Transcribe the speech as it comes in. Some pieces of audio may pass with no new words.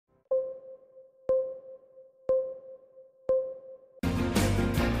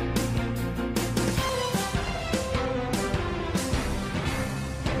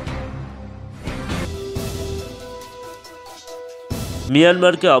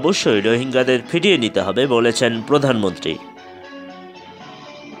মিয়ানমারকে অবশ্যই রোহিঙ্গাদের ফিরিয়ে নিতে হবে বলেছেন প্রধানমন্ত্রী।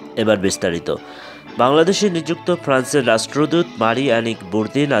 এবার বিস্তারিত। বাংলাদেশে নিযুক্ত ফ্রান্সের রাষ্ট্রদূত মারি অ্যানিক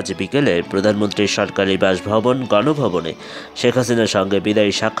বুরদিন আজ বিকেলে প্রধানমন্ত্রীর সরকারি বাসভবন গণভবনে শেখ হাসিনার সঙ্গে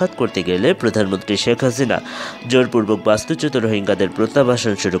বিদায়ী সাক্ষাৎ করতে গেলে প্রধানমন্ত্রী শেখ হাসিনা জোরপূর্বক বাস্তুচ্যুত রোহিঙ্গাদের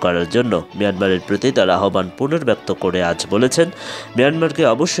প্রত্যাবাসন শুরু করার জন্য মিয়ানমারের প্রতি তার আহ্বান পুনর্ব্যক্ত করে আজ বলেছেন, মিয়ানমারকে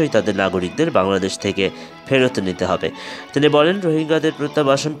অবশ্যই তাদের নাগরিকদের বাংলাদেশ থেকে ফেরত নিতে হবে। তিনি বলেন, রোহিঙ্গাদের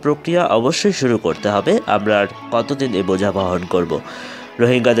প্রত্যাবাসন প্রক্রিয়া অবশ্যই শুরু করতে হবে। আমরা আর কতদিন এ বোঝা বহন করব?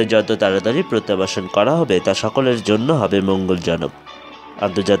 রোহিঙ্গাদের যত তাড়াতাড়ি প্রত্যাবাসন করা হবে তা সকলের জন্য হবে মঙ্গলজনক।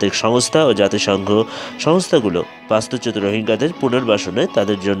 আন্তর্জাতিক সংস্থা ও জাতিসংঘ সংস্থাগুলো বাস্তুচ্যুত রোহিঙ্গাদের পুনর্বাসনে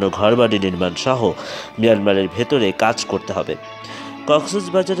তাদের জন্য ঘরবাড়ি নির্মাণ সহ মিয়ানমারের ভেতরে কাজ করতে হবে।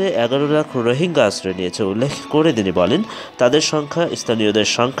 কক্সবাজারে 11 লাখ রোহিঙ্গা আশ্রয় নিয়েছে উল্লেখ করে তিনি বলেন, তাদের সংখ্যা স্থানীয়দের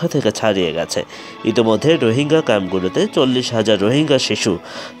সংখ্যা থেকে ছাড়িয়ে গেছে। ইতিমধ্যে রোহিঙ্গা ক্যাম্পগুলোতে 40,000 রোহিঙ্গা শিশু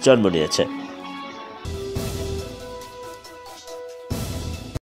জন্ম নিয়েছে।